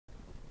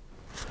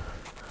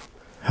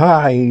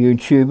Hi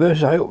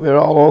YouTubers, I hope you're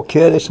all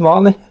okay this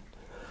morning.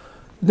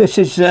 This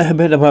is a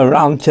bit of a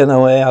rant in a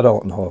way, I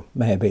don't know,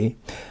 maybe.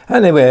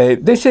 Anyway,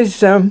 this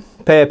is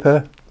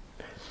paper.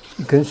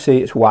 You can see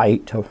it's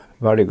white,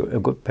 very good, a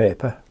good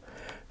paper.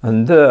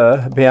 And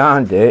there,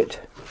 behind it,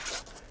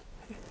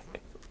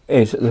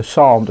 is the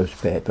Saunders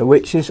paper,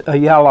 which is a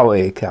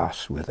yellow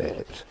cast with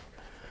it.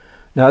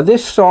 Now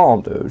this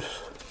Saunders,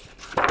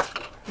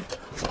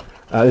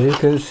 as you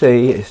can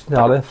see, it's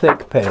not a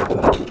thick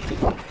paper.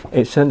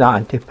 It's a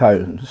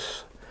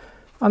 £90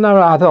 and I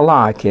rather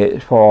like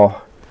it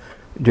for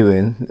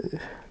doing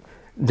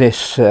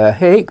this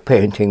Hake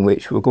painting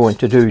which we're going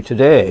to do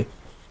today.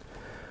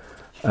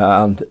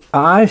 And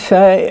I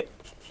say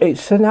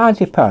it's a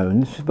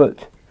 £90,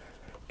 but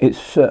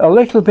it's a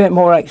little bit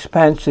more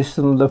expensive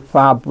than the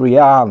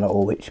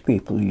Fabriano which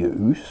people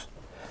use.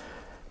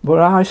 But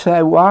I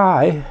say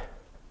why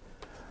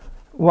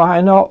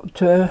not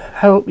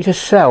help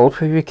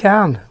yourself if you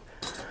can?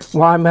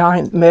 Why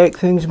make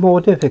things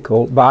more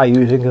difficult by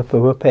using a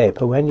poor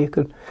paper when you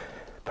could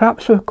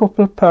perhaps for a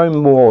couple of pounds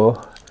more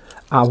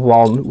have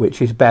one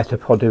which is better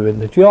for doing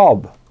the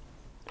job.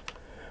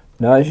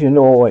 Now, as you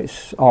know,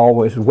 it's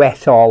always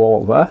wet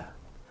all over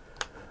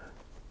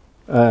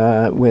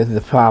with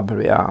the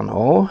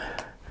Fabriano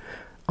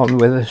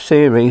and with a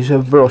series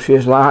of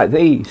brushes like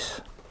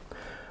these.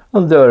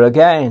 And there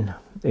again,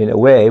 in a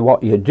way,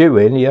 what you're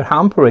doing, you're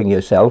hampering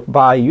yourself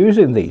by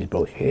using these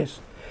brushes,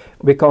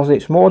 because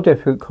it's more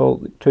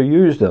difficult to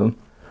use them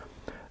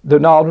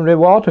than ordinary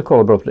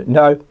watercolour brushes.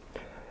 Now,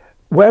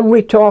 when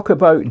we talk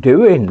about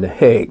doing the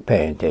Hake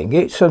painting,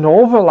 it's an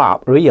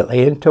overlap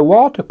really into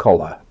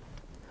watercolour.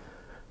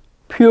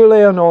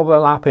 Purely an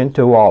overlap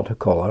into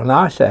watercolour. And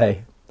I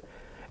say,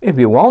 if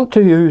you want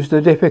to use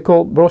the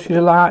difficult brushes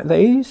like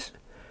these,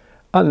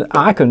 and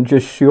I can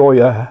just show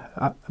you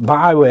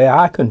by way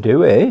I can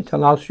do it,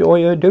 and I'll show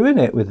you doing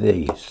it with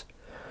these.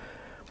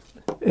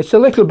 It's a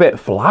little bit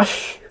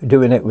flash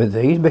doing it with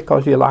these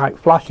because you like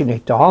flashing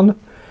it on,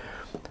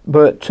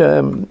 but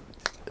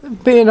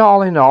being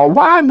all in all,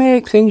 why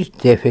make things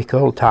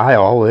difficult, I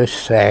always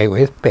say,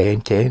 with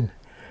painting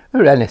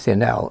or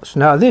anything else.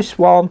 Now this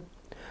one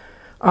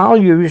I'll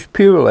use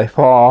purely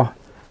for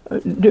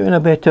doing a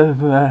bit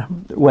of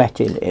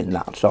wetting in,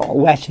 that's all.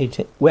 Wet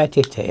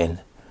it in.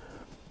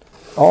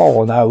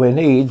 Oh, now we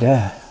need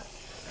to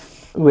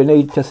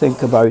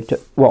think about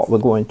what we're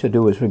going to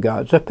do as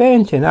regards to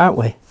painting, aren't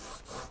we?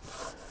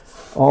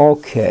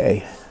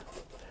 Okay,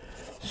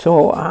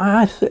 so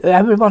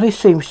everybody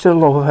seems to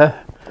love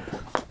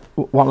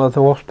one of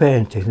those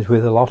paintings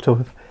with a lot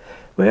of,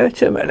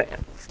 wait a minute,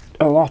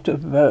 a lot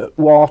of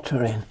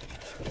water in.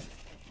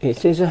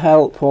 It is a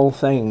helpful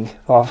thing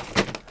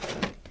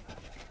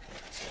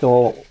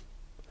so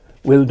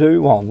we'll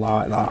do one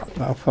like that.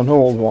 That's an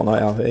old one I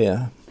have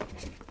here.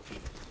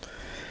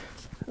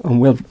 And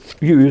we'll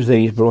use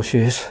these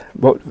brushes,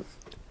 but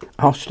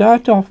I'll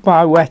start off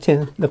by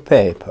wetting the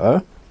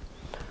paper.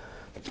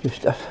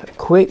 Just a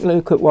quick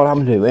look at what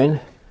I'm doing,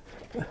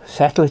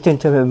 settle it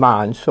into my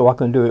mind so I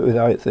can do it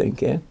without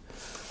thinking.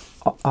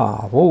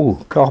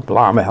 Oh, God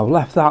blimey, I've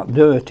left that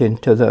dirt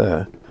into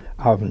there,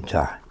 haven't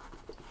I?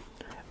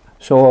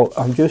 So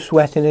I'm just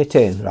wetting it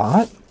in,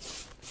 right?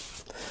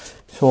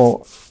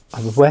 So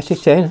I've wet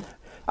it in.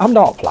 I'm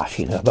not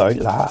flashing about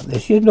like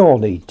this, you no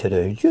need to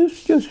do.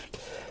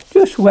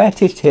 Just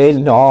wet it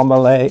in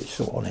normally,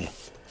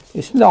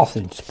 it's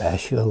nothing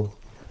special.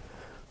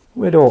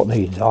 We don't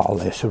need all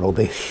this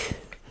rubbish.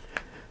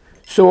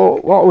 So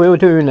what we'll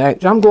do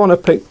next, I'm going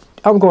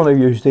to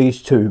use these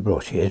two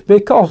brushes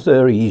because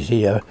they're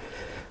easier.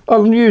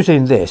 I'm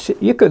using this.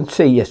 You can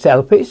see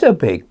yourself, it's a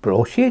big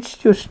brush. It's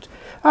just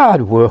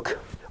hard work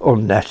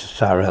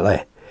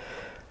unnecessarily.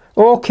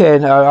 Okay,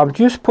 now I've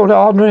just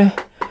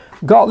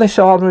got this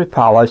ordinary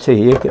palette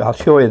here. I'll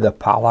show you the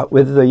palette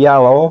with the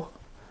yellow.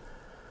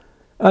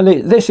 And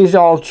this is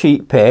all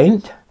cheap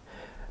paint.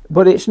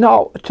 But it's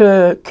not,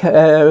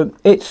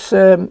 it's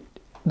the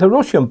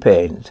Russian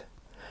paint.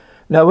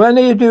 Now when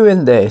you're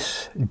doing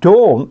this,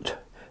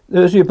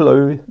 there's your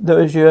blue,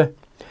 there's your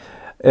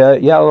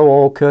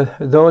yellow ochre,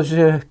 there's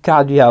your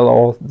cad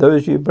yellow,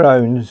 there's your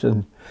browns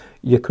and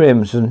your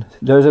crimson,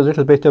 there's a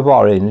little bit of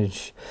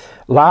orange,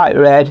 light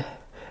red,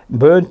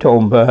 burnt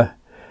umber,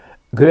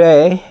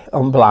 grey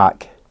and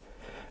black.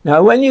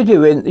 Now when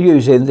you're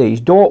using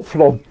these, don't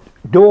flood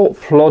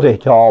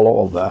it all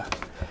over.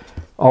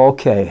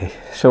 Okay,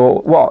 so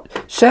what?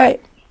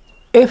 Say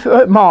if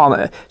at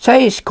morning,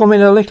 say it's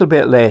coming a little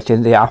bit late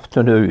in the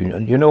afternoon,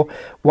 and you know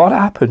what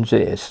happens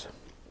is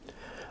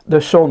the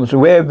sun's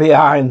way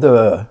behind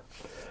there.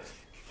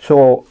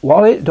 So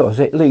what it does,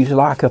 it leaves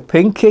like a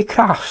pinky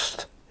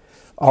cast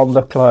on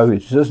the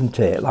clouds, doesn't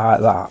it?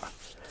 Like that.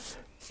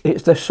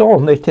 It's the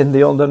sun hitting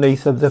the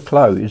underneath of the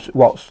clouds,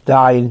 what's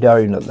dying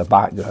down at the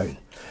background.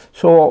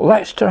 So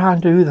let's try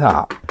and do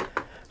that.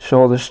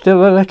 So there's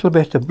still a little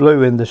bit of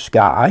blue in the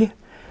sky.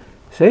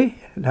 See,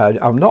 now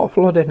I'm not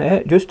flooding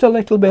it, just a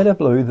little bit of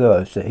blue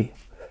there, see.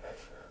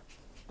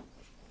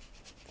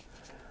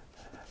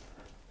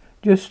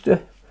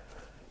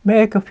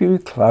 make a few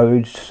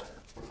clouds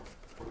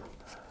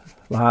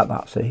like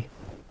that, see?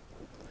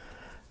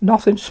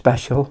 Nothing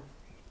special,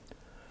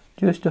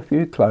 just a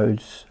few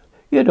clouds.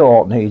 You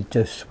don't need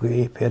to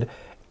sweep it.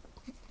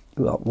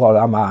 What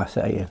am I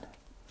saying?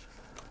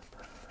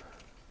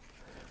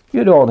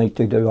 You don't need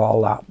to do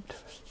all that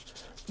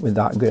with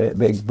that great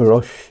big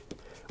brush.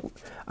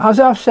 As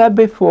I've said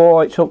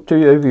before, it's up to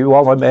you if you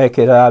want to make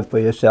it hard for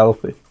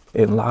yourself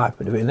in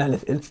life or doing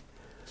anything.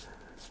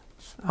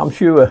 I'm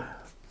sure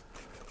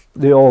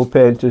the old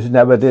painters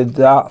never did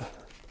that.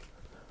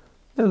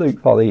 They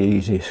looked for the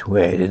easiest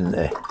way, didn't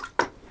they?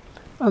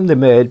 And they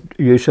made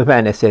use of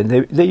anything.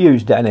 They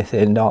used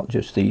anything, not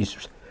just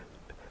these.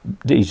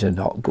 These are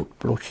not good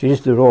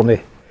brushes. They're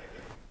only...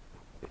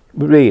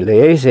 Really,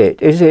 is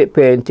it? Is it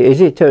paint?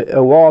 Is it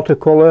a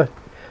watercolour?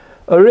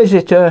 Or is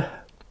it a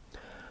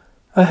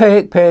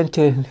Hake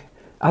painting?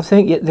 I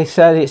think they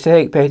said it's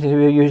Hake painting if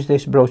you use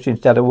this brush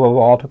instead of a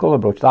watercolour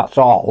brush. That's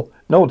all.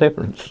 No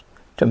difference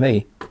to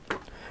me.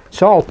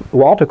 It's all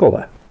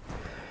watercolour.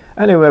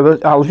 Anyway,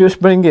 I'll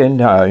just bring in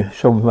now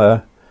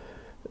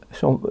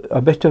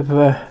a bit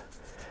of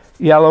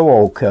yellow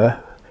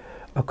ochre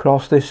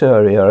across this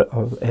area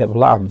of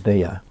land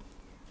here.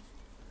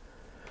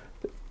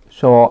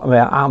 So I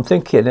mean, I'm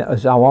thinking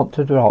as I want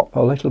to drop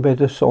a little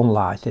bit of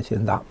sunlight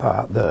in that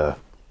part there.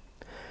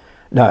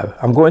 Now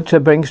I'm going to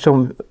bring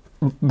some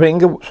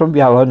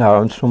yellow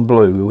now and some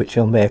blue, which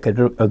will make a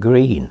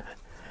green.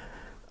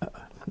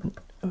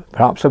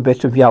 Perhaps a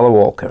bit of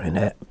yellow ochre in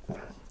it.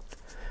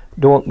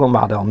 Don't go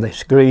mad on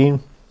this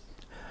green.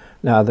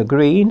 Now the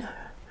green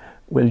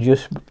will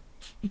just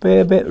be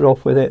a bit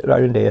rough with it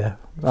round here,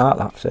 like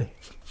that, see.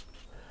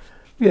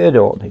 You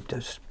don't need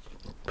to,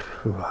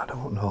 I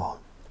don't know.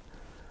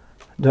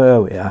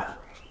 There we are.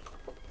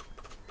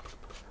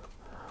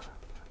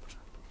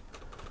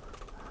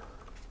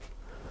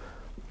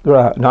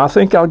 Right, now I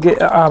think I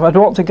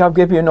don't think I've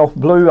given you enough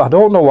blue. I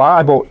don't know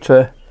why,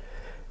 but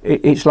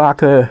it's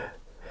like a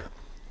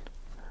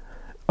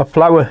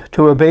flower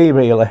to a bee,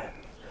 really.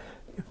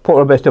 Put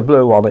a bit of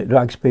blue on it,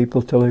 drags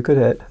people to look at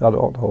it. I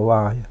don't know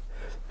why.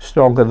 The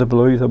stronger the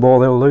blue, the more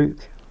they'll look.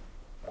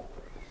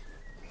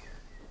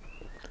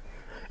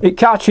 It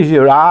catches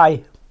your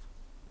eye.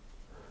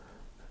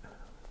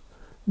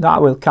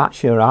 That will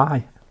catch your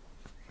eye.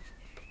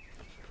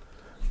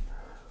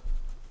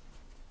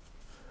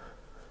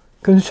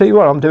 Can you see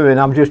what I'm doing?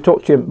 I'm just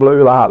touching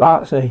blue like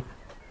that, see?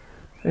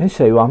 You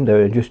see what I'm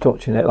doing? Just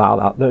touching it like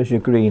that. There's your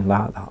green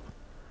like that.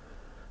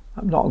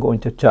 I'm not going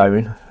to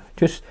town.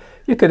 Just,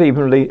 you could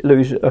even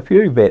lose a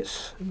few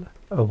bits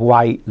of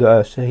white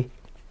there, see?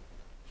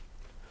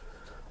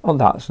 And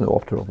that's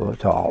no trouble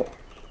at all.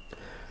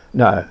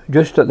 Now,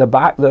 just at the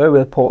back there,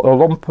 we'll put a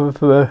lump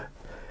of,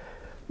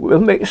 we'll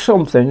mix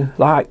something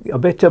like a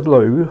bit of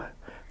blue,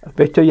 a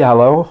bit of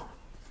yellow,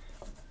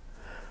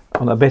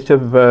 and a bit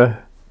of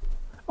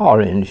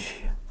orange,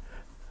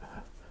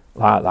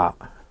 like that.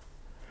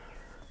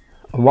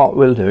 And what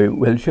we'll do,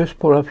 we'll just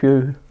put a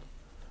few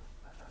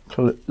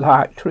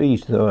like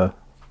trees there.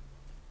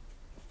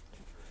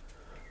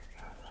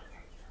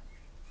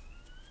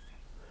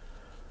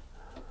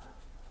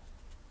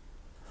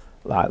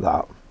 Like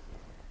that.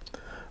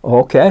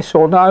 Okay,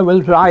 so now we'll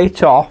dry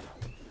it off.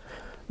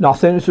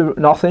 Nothing's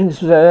moved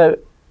or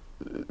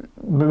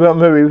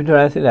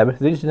anything.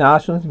 Everything's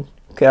nice and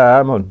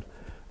calm and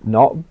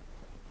not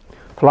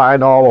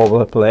flying all over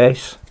the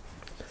place.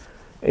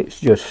 It's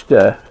just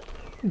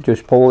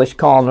pull this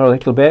corner a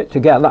little bit to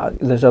get that.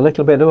 There's a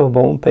little bit of a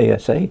bump here,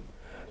 see?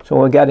 So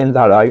we're getting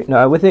that out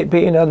now. With it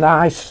being a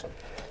nice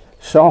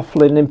soft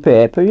linen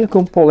paper, you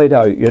can pull it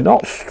out. You're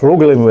not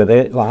struggling with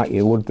it like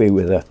you would be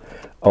with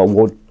a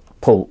wood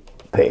pulp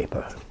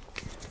paper.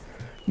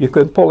 You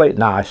can pull it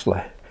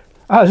nicely.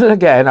 As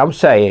again, I'm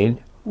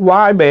saying,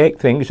 why make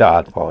things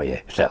hard for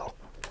yourself?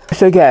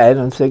 Just again,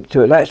 and think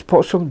to it, let's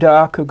put some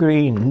darker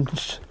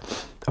greens,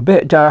 a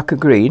bit darker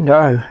green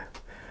now.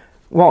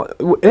 What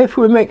if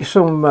we mix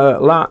some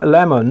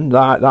lemon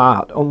like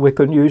that, and we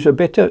can use a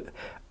bit of,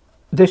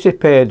 this is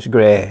Payne's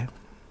grey.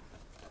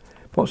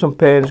 Put some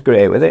Payne's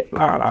grey with it,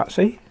 like that,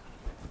 see?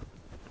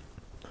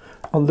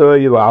 And there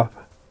you are.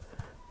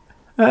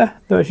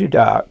 There's your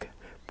dark.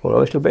 Put a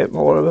little bit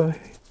more of a,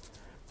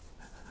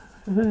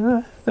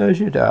 there's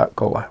your dark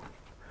colour.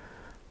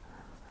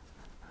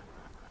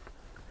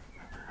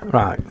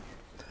 Right.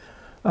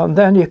 And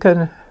then you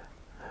can,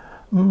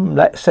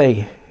 let's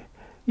see,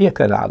 you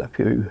can add a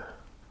few.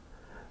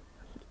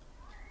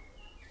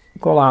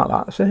 Go like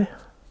that, see?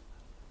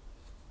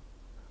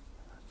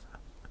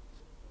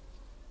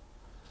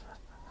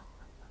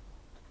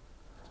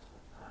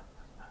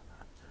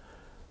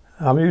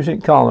 I'm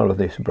using corner of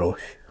this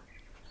brush.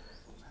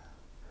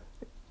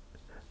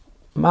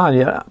 Mind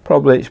you,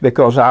 probably it's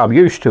because I'm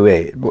used to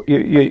it, but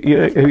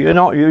if you're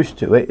not used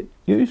to it,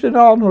 use an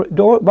ordinary,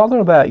 don't bother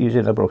about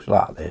using a brush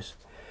like this.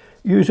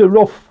 Use a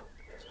rough,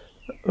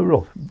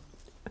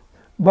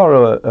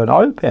 borrow an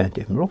oil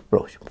painting rough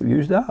brush,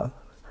 use that.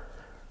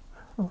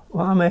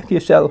 Why make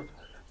yourself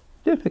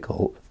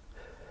difficult?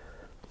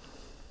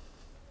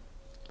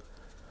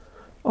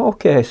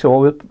 Okay, so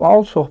we'll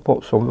also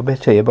put some a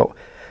bit here, but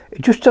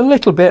just a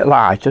little bit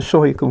lighter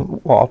so you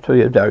can water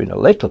it down a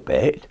little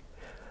bit,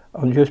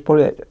 and just put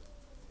it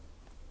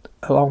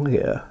along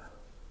here.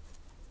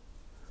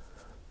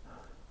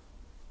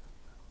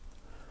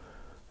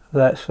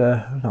 That's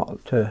not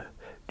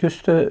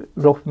just to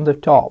roughen the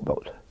top,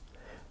 but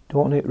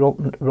don't it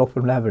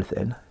roughen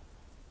everything.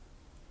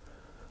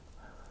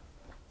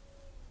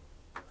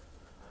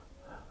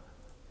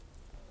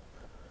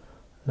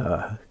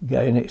 No,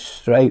 getting it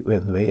straight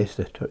with me is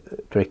the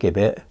tricky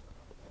bit.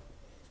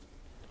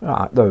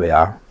 Right, there we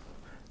are.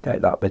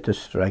 Take that bit of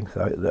strength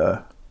out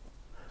there.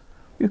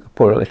 You could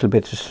put a little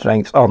bit of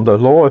strength on the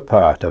lower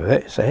part of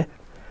it, see?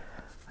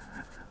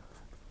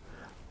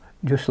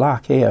 Just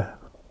like here.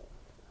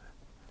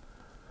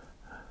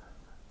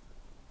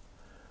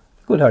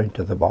 Go down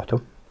to the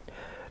bottom.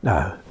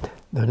 Now,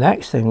 the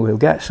next thing, we'll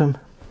get some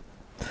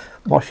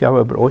wash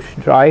our brush,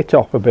 dry it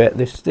off a bit,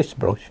 this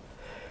brush.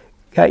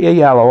 Get your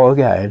yellow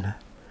again.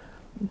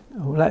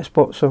 Let's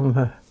put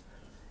some,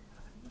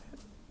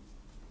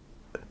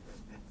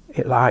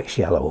 it likes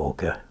yellow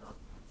ochre.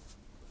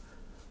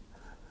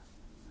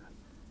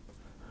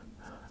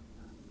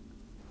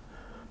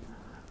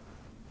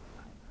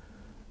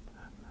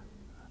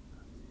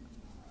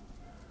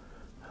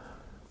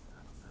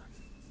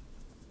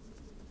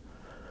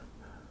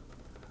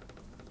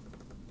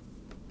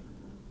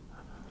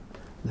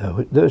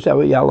 There's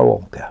our yellow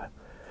ochre.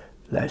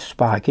 Let's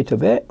spike it a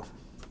bit.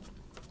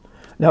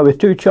 Now we've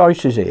two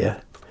choices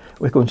here.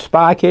 We can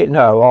spike it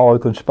now, or we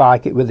can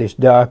spike it with this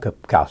darker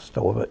cast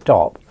over the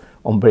top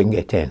and bring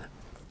it in.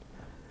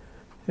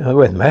 You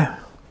with me?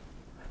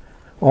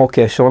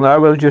 Okay, so now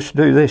we'll just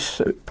do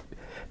this.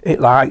 It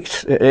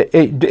likes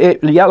the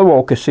yellow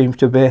ochre seems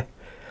to be,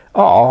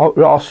 oh,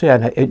 raw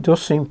sienna. It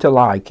does seem to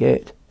like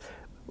it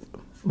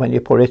when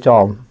you put it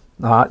on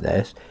like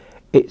this.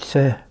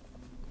 It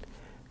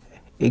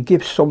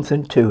gives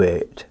something to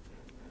it.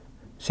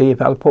 See,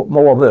 if I'll put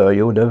more there,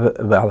 you would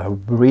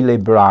have really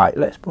bright.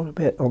 Let's put a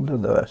bit under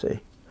there, see.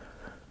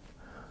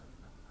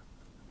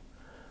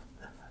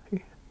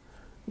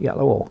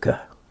 Yellow ochre.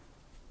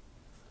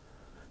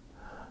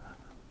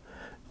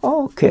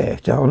 Okay,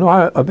 so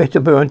now a bit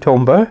of burnt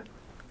umber.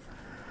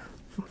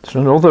 It's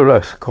another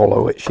earth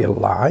colour which you'll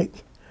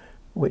like,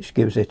 which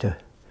gives it a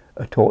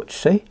touch,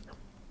 see.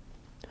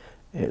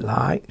 It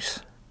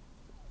likes.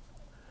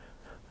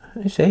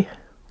 You see,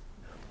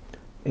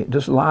 it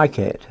does like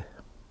it.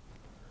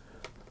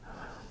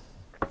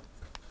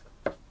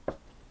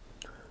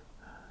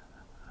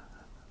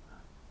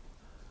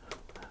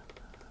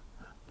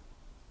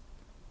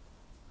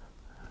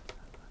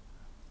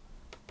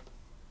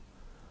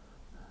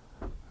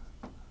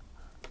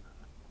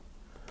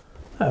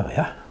 There we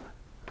are.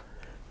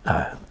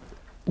 Now,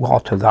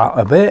 water that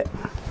a bit.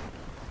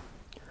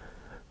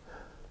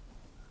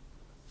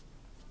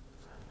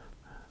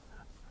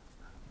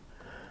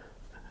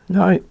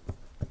 Now,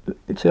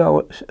 it's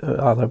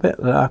either a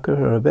bit darker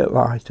or a bit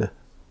lighter.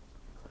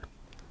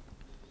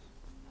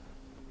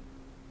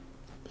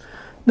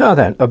 Now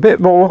then, a bit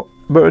more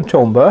burnt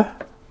umber.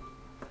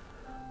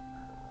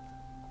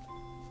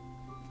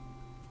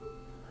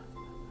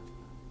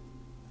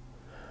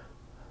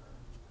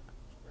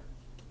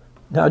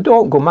 Now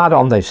don't go mad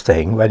on this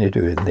thing when you're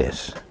doing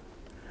this.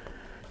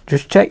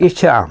 Just check your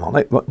charm on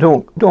it, but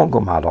don't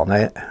go mad on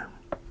it.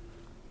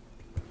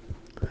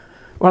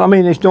 What I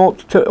mean is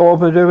don't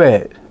overdo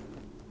it.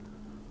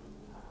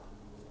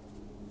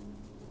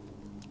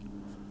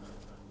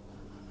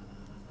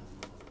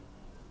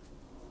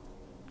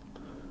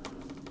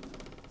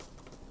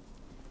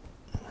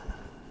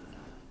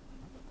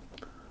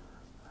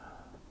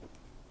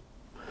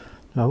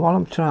 Now what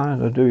I'm trying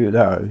to do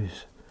now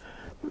is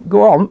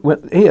go on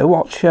with here.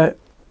 Watch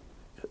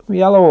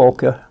yellow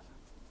ochre.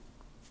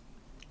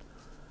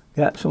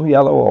 Get some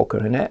yellow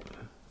ochre in it.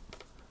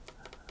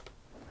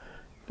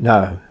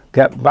 Now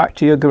get back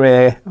to your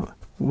grey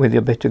with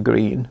your bit of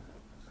green.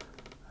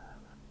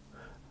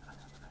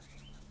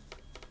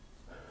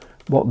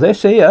 But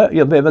this here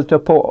you'll be able to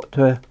put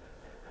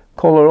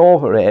colour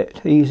over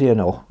it easy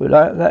enough.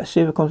 But let's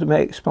see if we can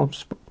make some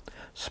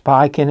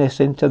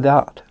spikiness into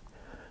that.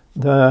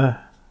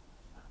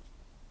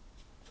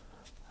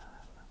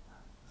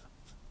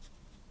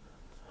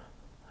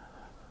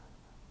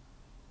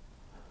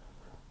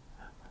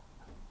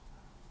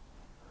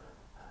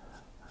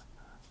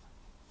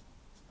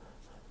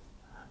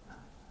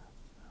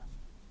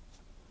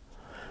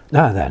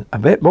 Now then, a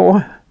bit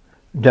more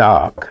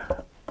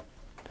dark,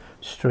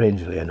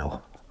 strangely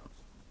enough.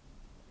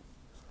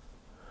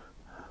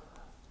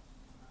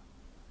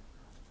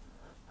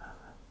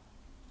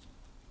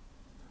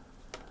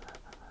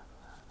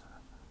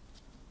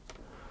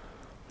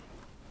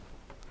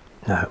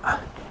 Now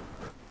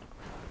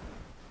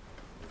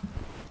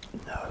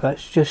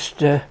let's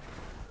just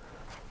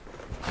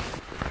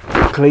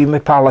clean my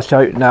palette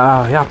out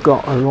now. I've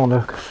got a run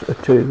or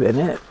two in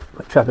it,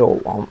 which I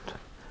don't want.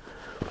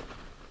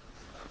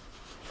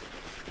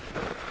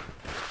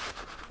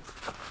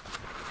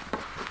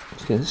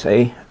 As you can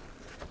see,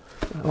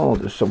 oh,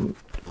 there's some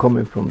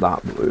coming from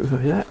that blue, is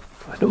it?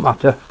 It don't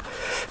matter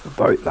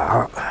about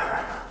that.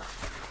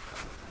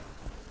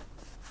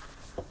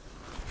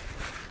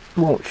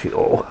 Won't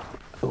show.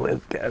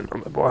 We'll get it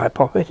on the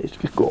wipe off it. It's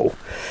just go.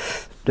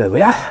 There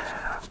we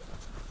are.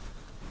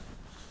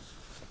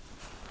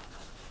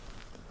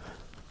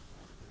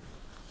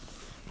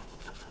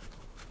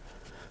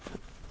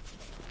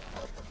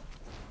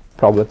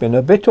 Probably been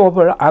a bit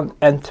over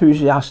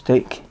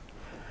enthusiastic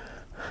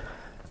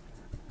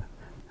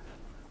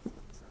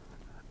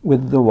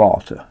with the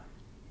water.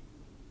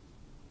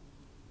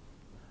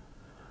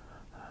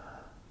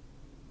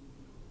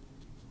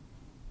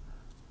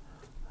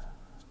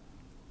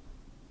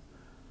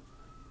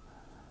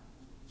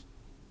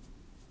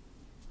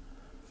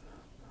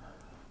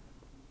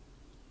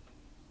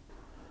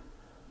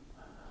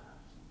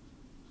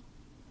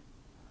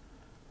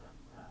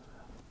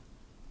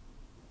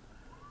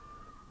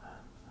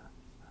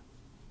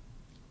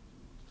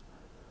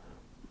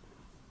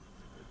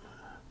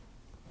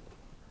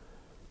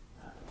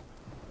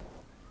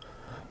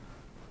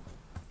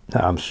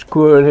 Now I'm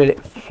squirreling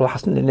it,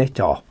 flattening it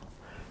off.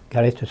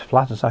 Get it as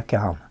flat as I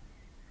can.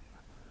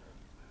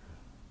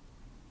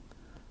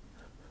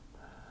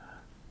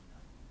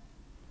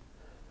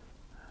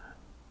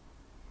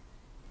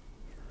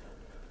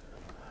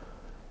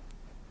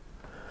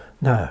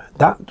 Now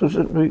that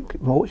doesn't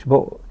look much,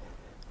 but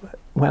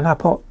when I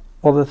put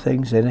other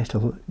things in,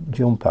 it'll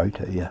jump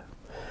out at you.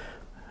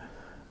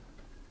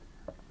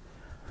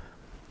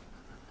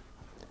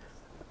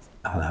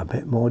 And a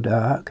bit more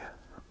dark.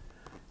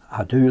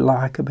 I do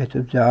like a bit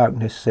of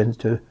darkness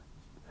into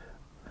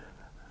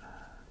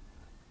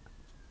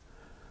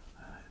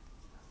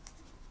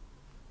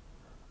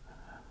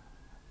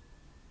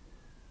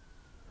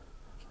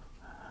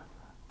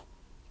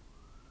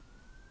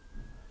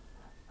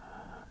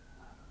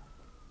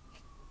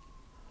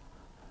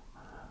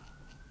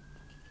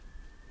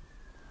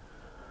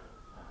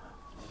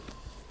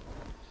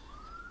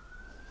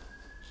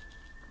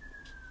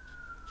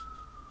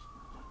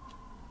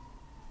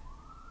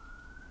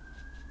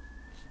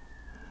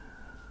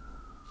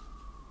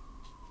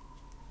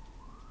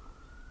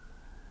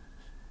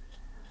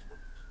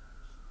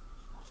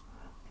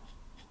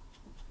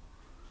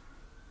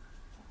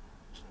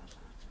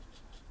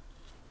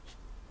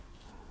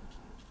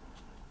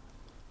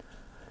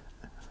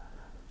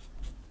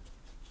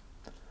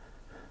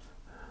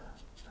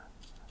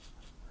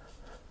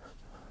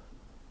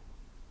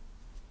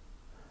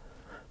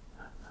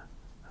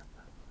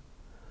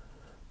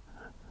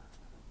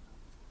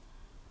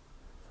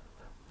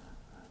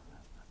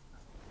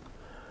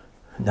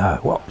now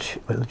watch,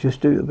 we'll just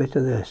do a bit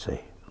of this, see.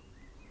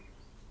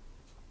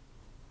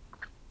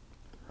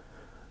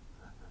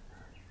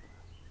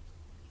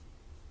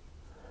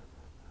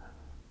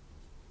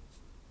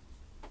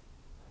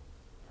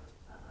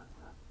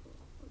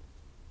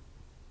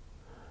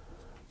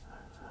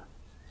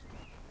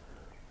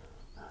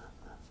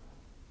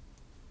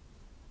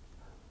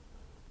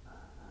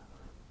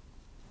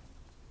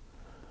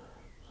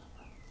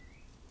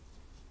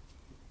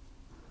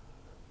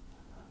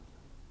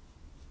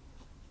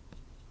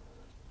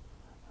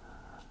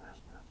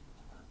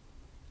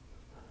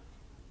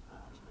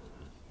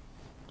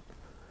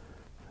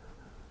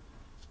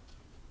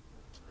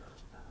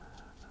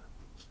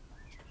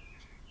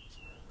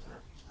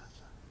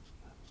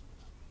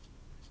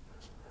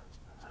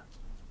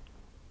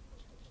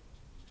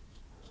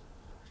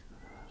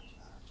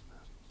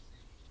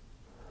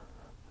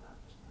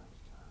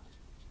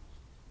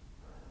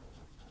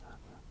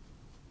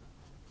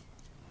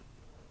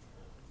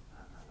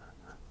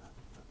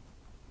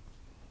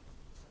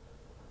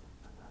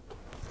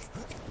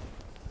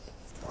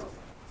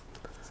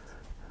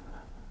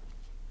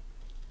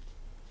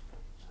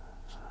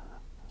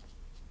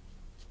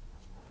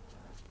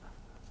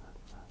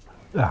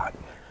 Right,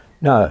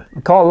 now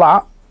call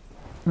that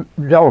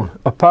done,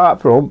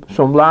 apart from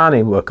some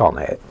lining work on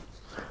it.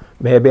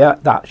 Maybe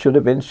that should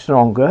have been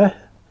stronger.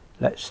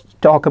 Let's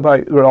talk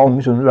about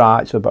wrongs and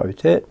rights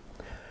about it.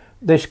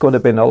 This could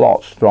have been a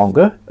lot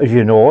stronger. As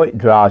you know, it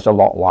dries a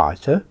lot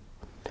lighter.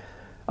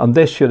 And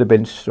this should have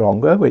been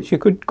stronger, which you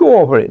could go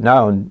over it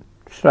now and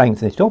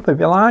strengthen it up if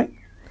you like.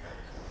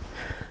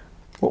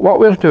 But what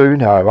we'll do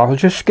now, I'll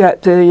just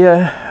get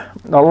the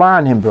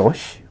lining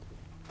brush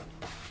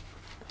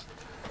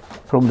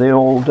from the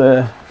old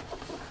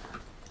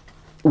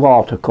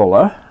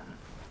watercolour,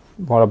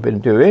 what I've been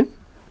doing.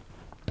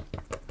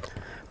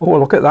 Oh,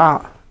 look at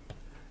that.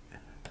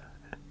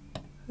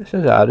 This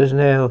is hard as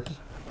nails.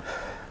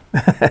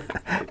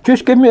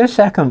 Just give me a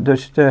second,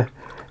 just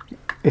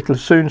it'll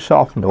soon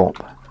soften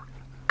up.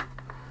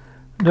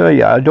 There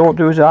you are, don't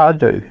do as I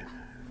do.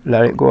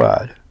 Let it go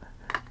hard.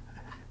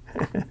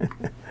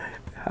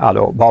 I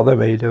don't bother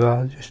me, do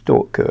I? Just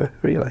don't care,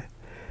 really.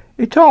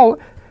 It's all,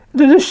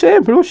 they're the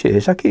same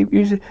brushes. I keep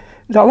using,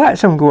 I let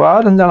them go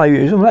hard and then I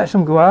use them, let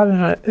them go hard,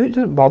 and it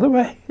doesn't bother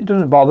me. It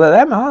doesn't bother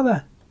them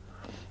either.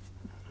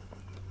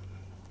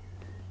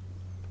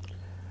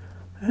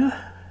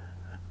 Yeah.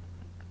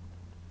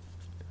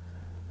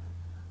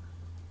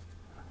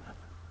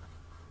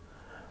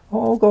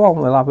 Oh, go on,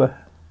 we'll have a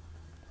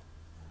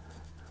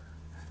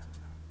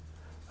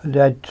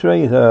dead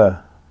tree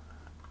there.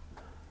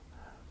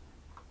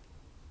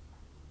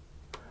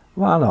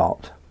 Why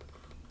not?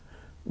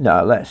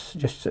 No, let's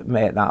just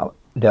make that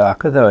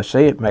darker there.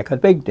 See, it make a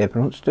big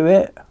difference to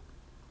it.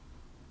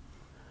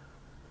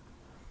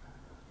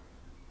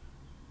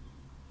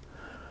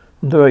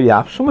 And there you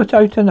have something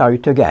out and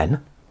out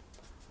again.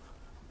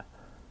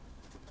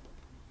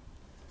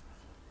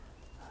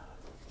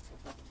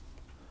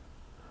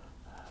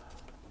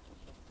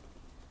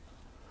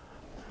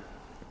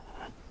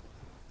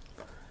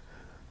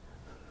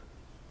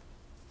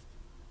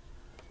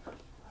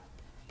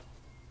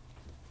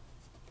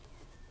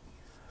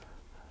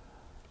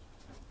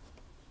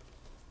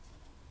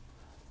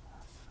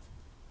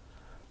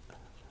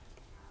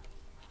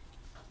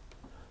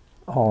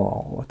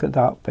 Oh, look at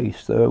that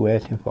piece there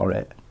waiting for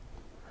it.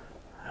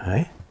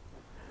 Hey?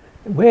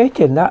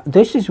 Waiting,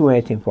 this is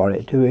waiting for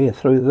it to hear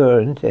through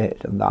there, isn't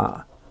it? And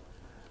that.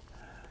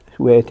 It's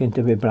waiting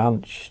to be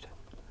branched.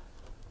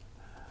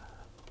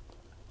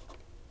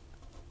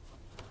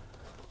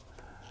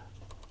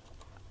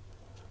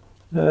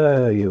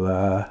 There you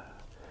are.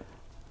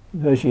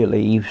 There's your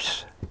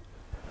leaves.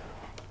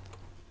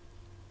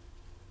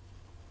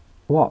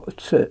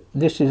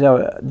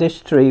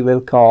 This tree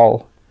we'll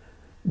call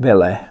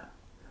Billy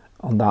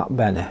on that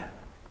Benny.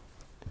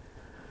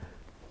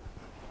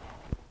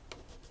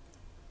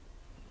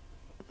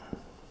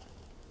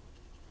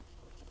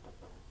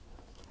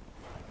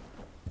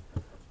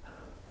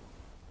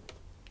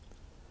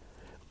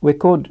 We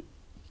could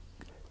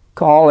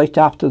call it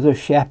after the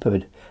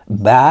shepherd,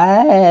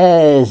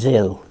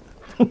 Basil.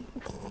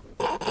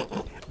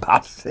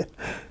 Basil.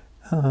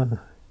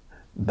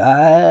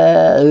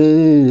 Basil.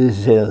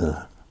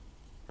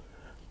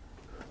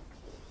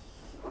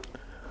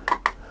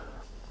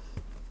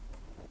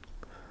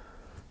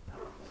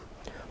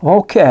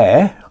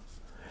 Okay.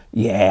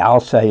 Yeah, I'll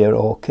say you're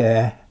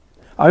okay.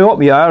 I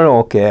hope you are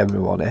okay,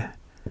 everybody.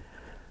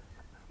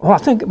 Well, I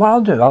think what I'll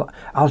do,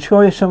 I'll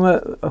show you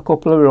a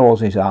couple of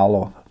roses I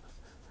love.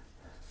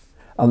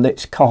 And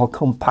it's called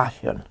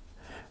compassion.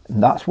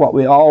 And that's what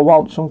we all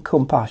want, some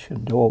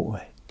compassion, don't we?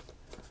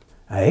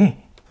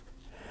 Hey?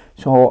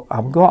 So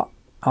I'm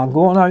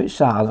going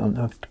outside and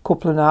a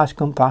couple of nice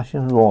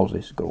compassion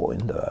roses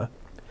growing there.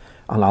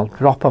 And I'll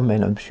drop them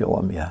in and show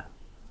them you.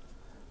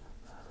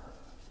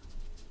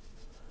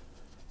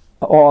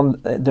 Oh,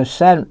 and the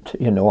scent,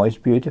 you know, is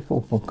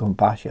beautiful from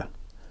compassion.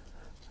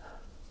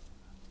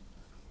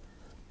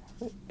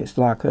 It's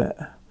like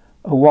a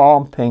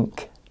warm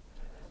pink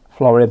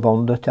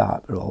floribunda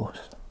type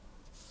rose.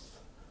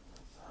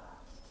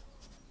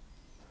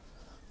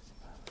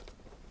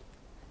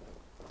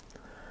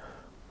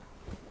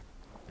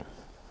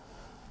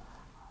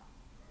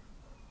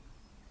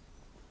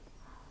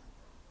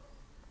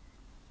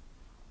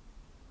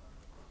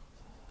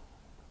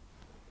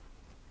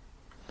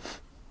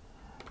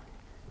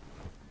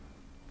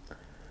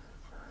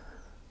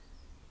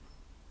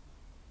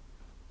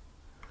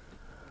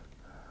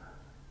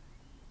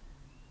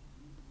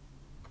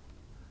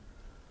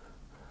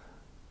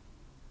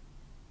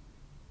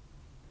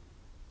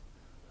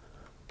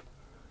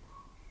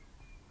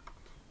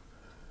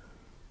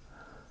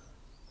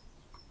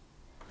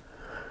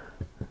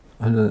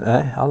 And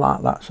I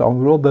like that song,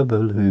 rubber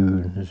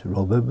balloons,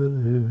 rubber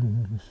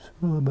balloons,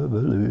 rubber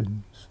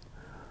balloons.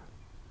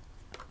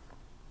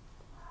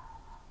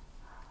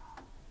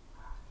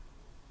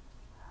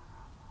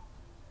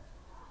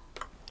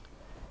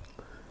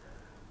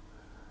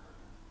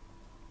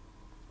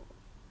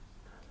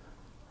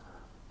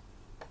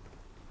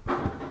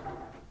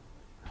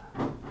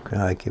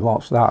 Crikey,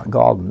 what's that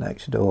garden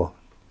next door?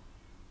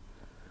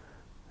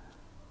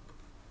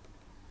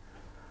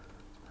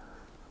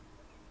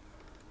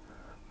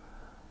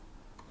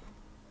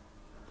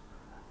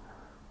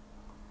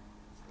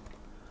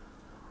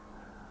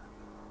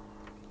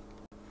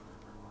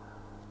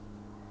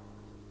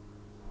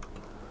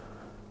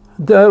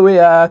 There we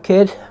are,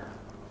 kid.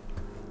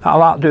 That'll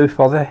that do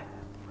for the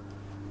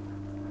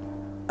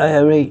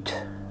right.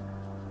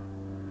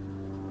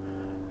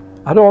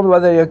 I don't know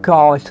whether you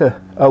call it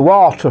a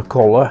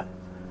watercolour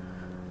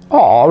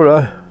or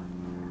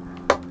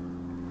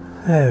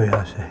there we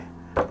are, see.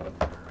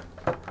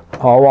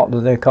 Or what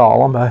do they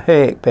call them? A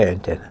Hake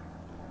painting.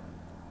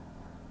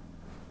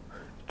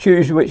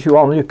 Choose which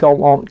one you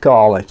want to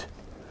call it.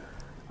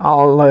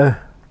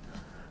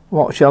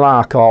 What shall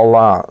I call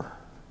that?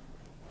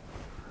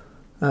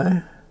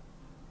 I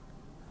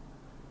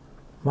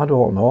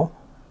don't know.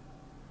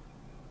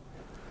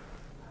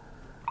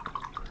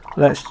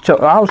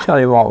 I'll tell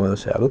you what we'll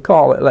say. We'll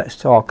call it Let's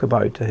Talk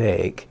About a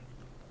Hake.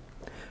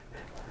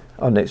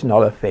 And it's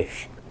not a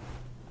fish.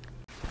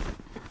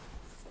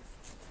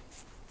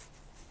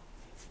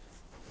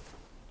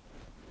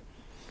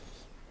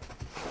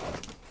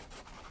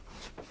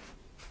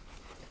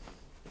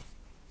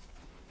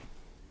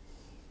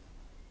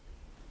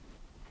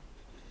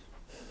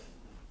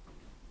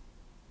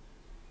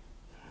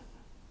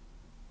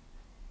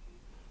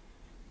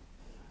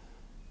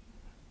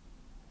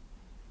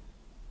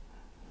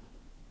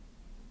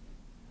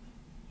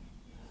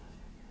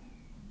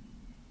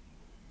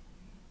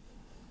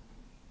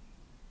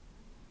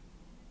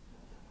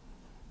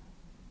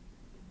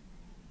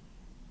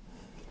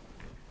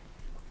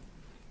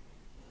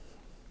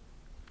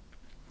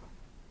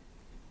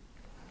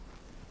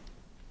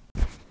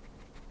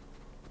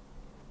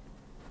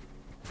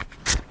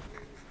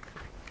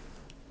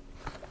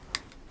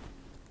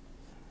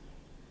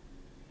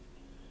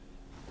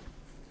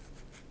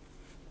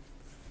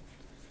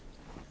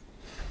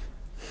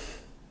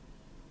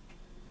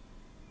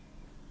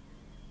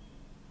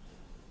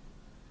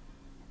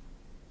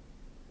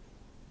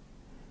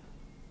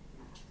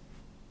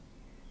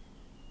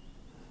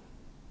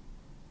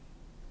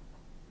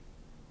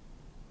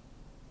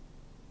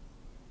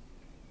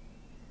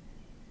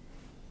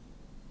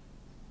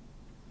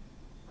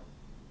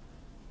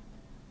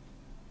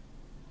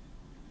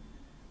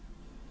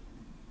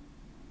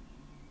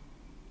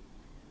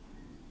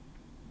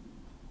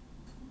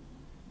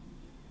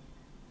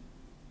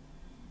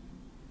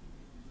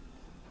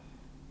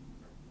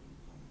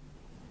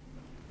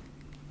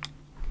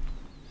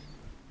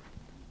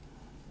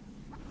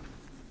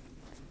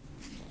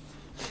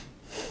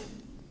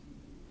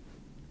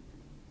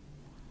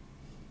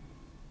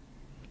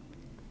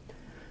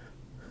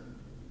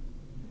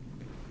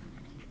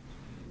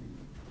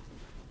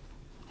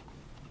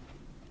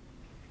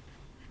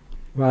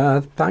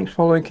 Well, thanks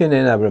for looking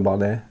in,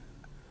 everybody.